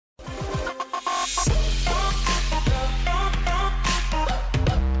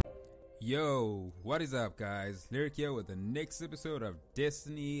Yo, what is up, guys? Leoric here with the next episode of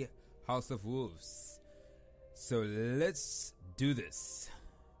Destiny House of Wolves. So let's do this.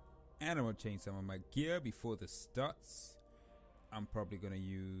 And I'm gonna change some of my gear before this starts. I'm probably gonna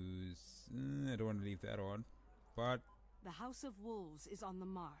use... I don't want to leave that on, but... The House of Wolves is on the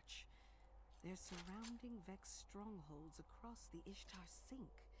march. They're surrounding Vex strongholds across the Ishtar Sink.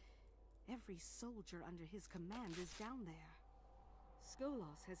 Every soldier under his command is down there.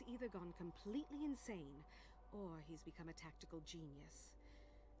 Skolos has either gone completely insane, or he's become a tactical genius.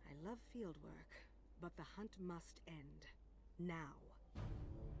 I love field work, but the hunt must end. Now.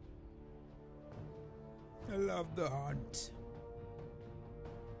 I love the hunt.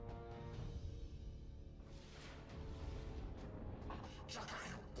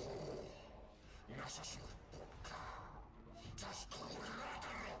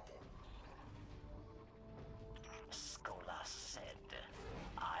 Skolas said,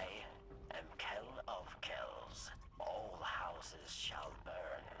 I am Kel of Kells. All houses shall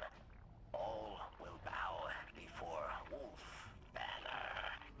burn. All will bow before Wolf Banner.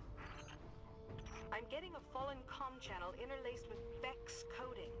 I'm getting a fallen comm channel interlaced with Vex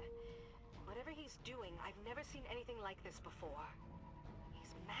coding. Whatever he's doing, I've never seen anything like this before.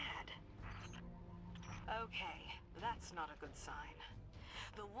 He's mad. Okay, that's not a good sign.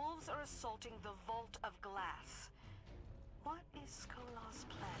 The wolves are assaulting the Vault of Glass. What is Skolas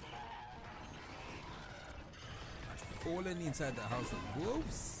planning? Fallen inside the House of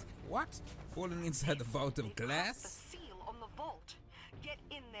Wolves? What? Fallen inside the Vault of The Glass? seal on the vault. Get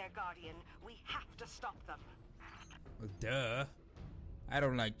in there, Guardian. We have to stop them. Well, duh. I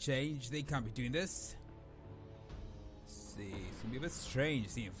don't like change. They can't be doing this. Let's see. It's gonna be a bit strange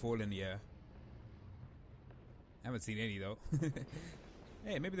seeing Fallen here. I haven't seen any though.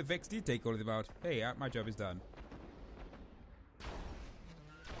 Hey, maybe the Vex did take all of them out. Hey, my job is done.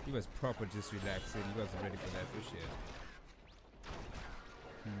 He was proper just relaxing. He wasn't ready for that for shit.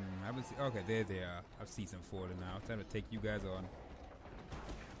 I haven't seen. Okay, there they are. I've seen some Fallen now. Time to take you guys on.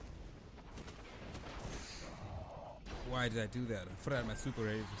 Why did I do that? I forgot my super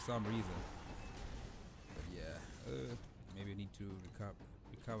ready for some reason. But yeah, maybe I need to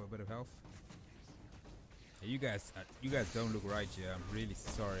recover a bit of health. Hey, you guys don't look right here. I'm really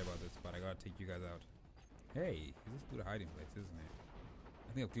sorry about this, but I gotta take you guys out. Hey, this is good hiding place, isn't it?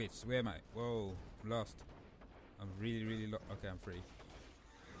 I think I've glitched. Where am I? Whoa, I'm lost. I'm really lost. Okay, I'm free.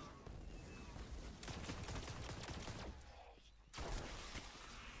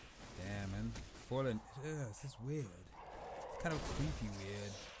 Damn, man. Fallen. Ugh, this is weird. It's kind of creepy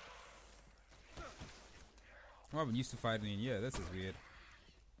weird. Oh, I've been used to fighting in here. This is weird.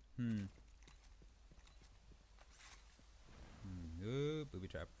 Oh, booby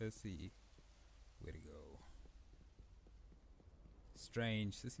trap. Let's see. Where to go?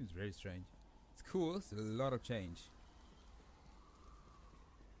 Strange. This seems very strange. It's cool. It's a lot of change.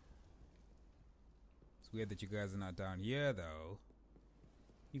 It's weird that you guys are not down here, though.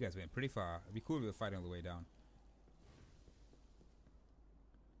 You guys went pretty far. It'd be cool if we were fighting all the way down.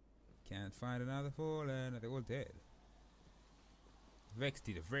 Can't find another Fallen. They're all dead. Vex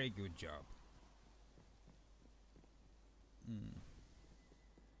did a very good job.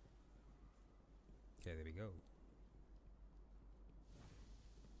 Okay, there we go.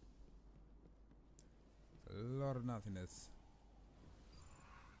 It's a lot of nothingness.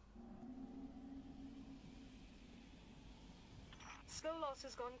 Skolos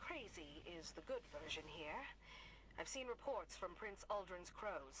has gone crazy is the good version here. I've seen reports from Prince Aldrin's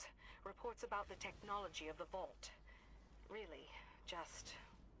crows. Reports about the technology of the vault. Really, just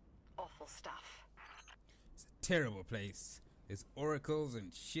awful stuff. It's a terrible place. There's oracles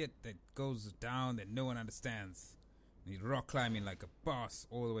and shit that goes down that no one understands. And he's rock climbing like a boss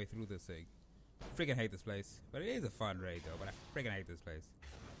all the way through this thing. I freaking hate this place. But it is a fun raid though, but I freaking hate this place.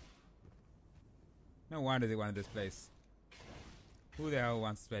 No wonder they wanted this place. Who the hell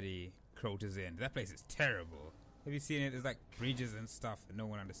wants bloody Crota's End? That place is terrible. Have you seen it? There's like bridges and stuff that no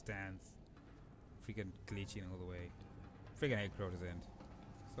one understands. Freaking glitching all the way. Freaking hate Crota's End.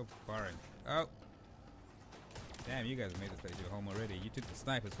 So boring. Oh! Damn, you guys have made this place your home already. You took the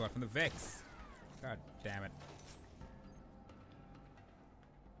sniper squad from the Vex. God damn it.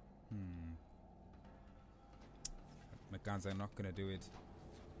 My guns are not gonna do it.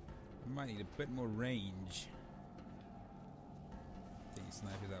 I might need a bit more range. Take your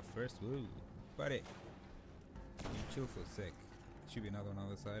snipers out first. Woo. Buddy. You chill for a sec. Should be another one on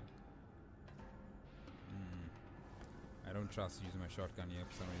the other side. I don't trust using my shotgun here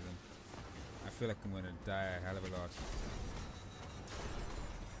for some reason. I feel like I'm gonna die a hell of a lot.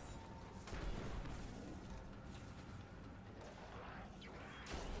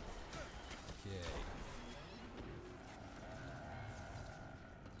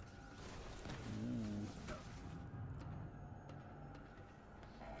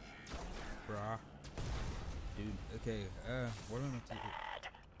 dude. Okay, what am I to do? Bad,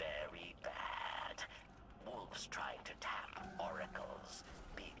 very bad. Wolves trying to tap oracles.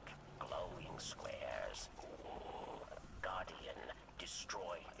 Big, glowing squares. Guardian,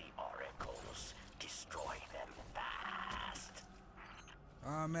 destroy the oracles. Destroy them fast.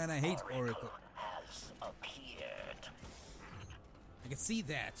 Oh man, I hate Oracle. Has appeared. I can see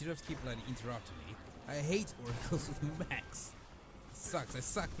that. You don't have to keep bloody interrupting me. I hate oracles with max. It sucks. I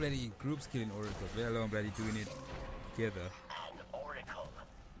suck bloody groups killing oracles, let alone bloody doing it together. An oracle.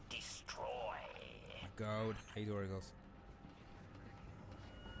 Destroy. My god, hate oracles.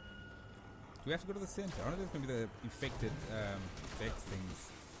 Do we have to go to the center? I don't know if it's gonna be the infected Vex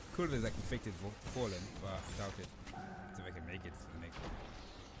things. Cool, there's like infected fallen, but I doubt it. See if I can make it to the next one.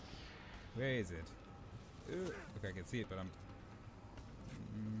 Where is it? Okay, I can see it, but I'm.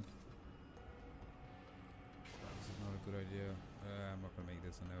 This is not a good idea. I'm not gonna make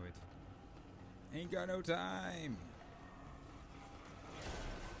this. I know it. Ain't got no time.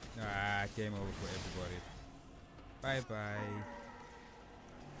 Ah, game over for everybody. Bye bye.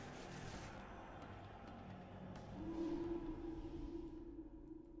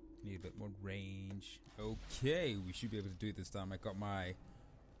 Need a bit more range. Okay, we should be able to do it this time. I got my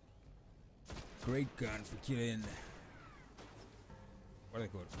great gun for killing. What are they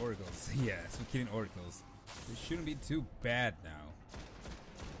called? Oracles. Yeah, it's for killing oracles. It shouldn't be too bad now.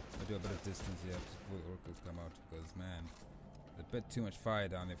 I'll do a bit of distance here before the oracles come out, because man, there's a bit too much fire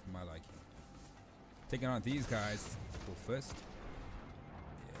down there for my liking. Taking on these guys. Go first.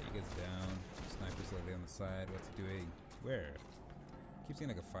 Yeah, you guys down. Snipers are there on the side. What's he doing? Where? Keep seeing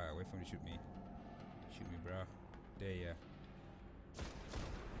like a fire. Wait for him to shoot me. Shoot me, bro. There ya.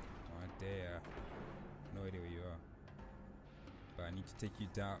 Right there. No idea where you are. But I need to take you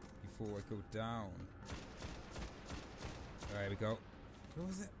down before I go down. Alright, we go. What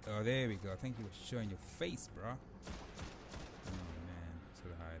was it? Oh, there we go. I think you were showing your face, bro. Oh man, so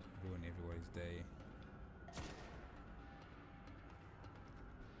to hide. Ruin everybody's day.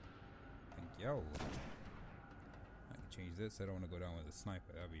 Thank you. I can change this. I don't want to go down with a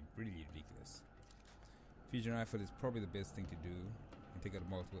sniper. That would be really ridiculous. Fusion rifle is probably the best thing to do. You can take out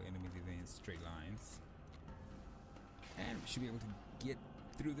multiple enemies in straight lines. And we should be able to get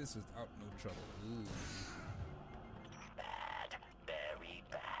through this without no trouble. Ooh. Bad, very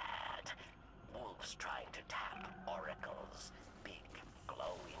bad. Wolves trying to tap oracles. Big,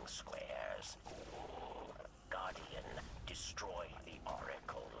 glowing squares. Guardian, destroy the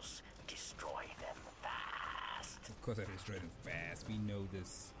oracles. Destroy them fast. Of course I destroy them fast. We know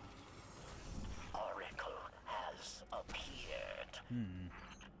this. Oracle has appeared.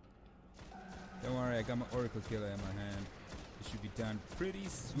 Don't worry, I got my Oracle Killer in my hand. It should be done pretty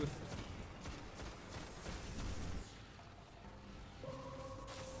swiftly.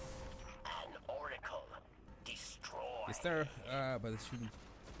 An oracle destroyed. Yes, sir. But it shouldn't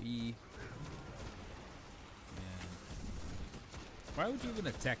be. Man. Why would you even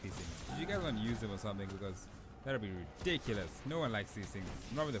attack these things? You guys want to use them or something, because that would be ridiculous. No one likes these things.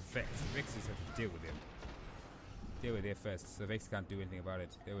 Not with the Vex. The Vex just have to deal with them. They were there first, so Vex can't do anything about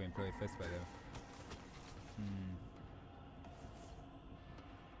it. They were employed first by them.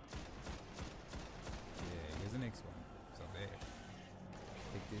 Yeah, here's the next one. It's up there.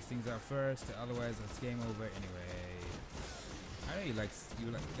 Take these things out first, otherwise it's game over anyway. I know you like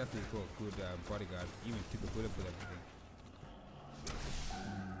that's really cool, good bodyguard. Even took a bullet for everything.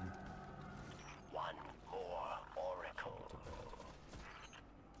 One more oracle.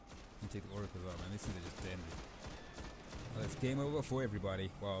 You take the oracles out, man. These things are just ended. Well, it's game over for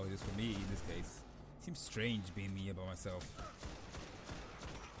everybody. Well, just for me in this case. Seems strange being me by myself.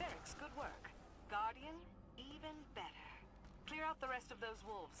 Vex, good work. Guardian, even better. Clear out the rest of those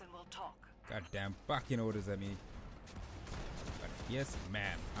wolves and we'll talk. Goddamn barking orders at me. But yes,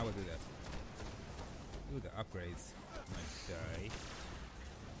 ma'am. I will do that. Ooh, the upgrades. Might die.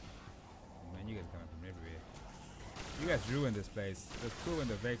 Man, you guys coming from everywhere. You guys ruined this place. It was cool when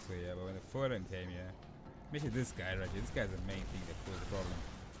the Vex were here, but when the Fallen came here, especially this guy right here. This guy's the main thing that caused the problem.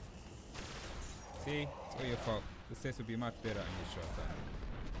 See? It's all your fault. This test would be much better on your shotgun.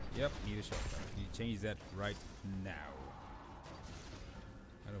 Yep, need a shotgun. You change that right now.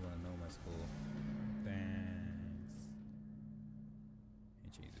 I don't want to know my score. Thanks. You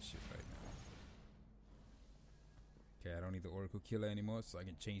change this shit right now. Okay, I don't need the Oracle Killer anymore, so I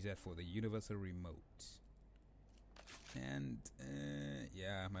can change that for the Universal Remote. And,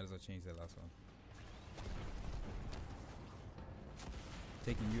 yeah, might as well change that last one.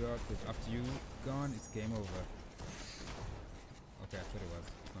 Taking you out, because after you gone, it's game over. Okay, I thought it was.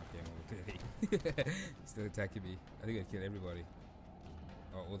 It's not game over today. He's still attacking me. I think I killed everybody.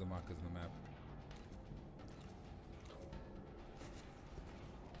 Oh, all the markers on the map.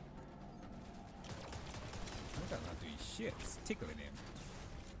 shit, it's tickling him.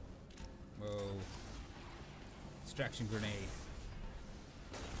 Whoa. Distraction grenade.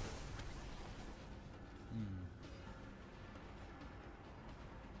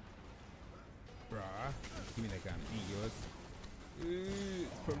 Bruh. Give me that gun. Ain't yours.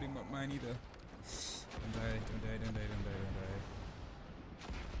 It's probably not mine either. Don't die, don't die, don't die, don't die, don't die.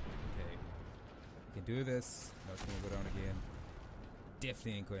 Okay. We can do this. No, it's gonna go down again.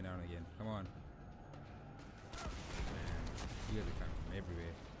 Definitely ain't going down again. Come on. Man, you guys are coming from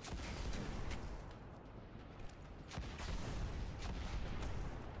everywhere.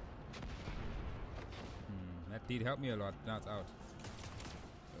 That did help me a lot. Now it's out.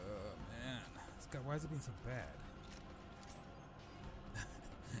 Oh man. This guy, why is it being so bad?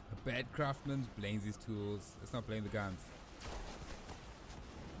 A bad craftsman blames his tools. Let's not blame the guns.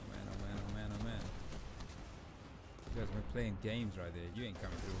 Oh man, oh man, oh man, oh man. You guys were playing games right there. You ain't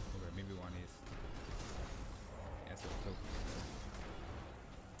coming through. Okay, maybe one is. That's what I'm talking about.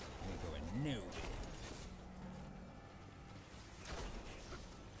 You ain't going nowhere.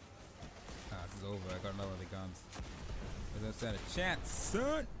 Ah, this is over. I got another of the guns. I don't stand a chance,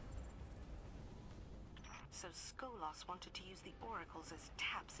 son! So Skolas wanted to use the oracles as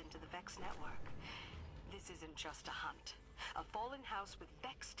taps into the Vex network. This isn't just a hunt. A fallen house with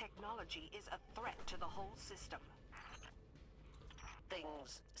Vex technology is a threat to the whole system.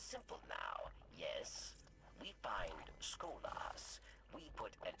 Things simple now, yes? We find Skolas. We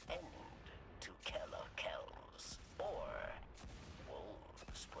put an end to Keller Kells. Or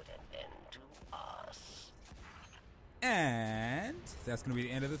wolves put an end to us. And that's going to be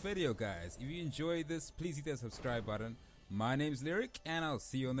the end of the video, guys. If you enjoyed this, please hit that subscribe button. My name's Leoric, and I'll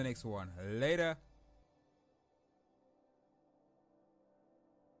see you on the next one. Later.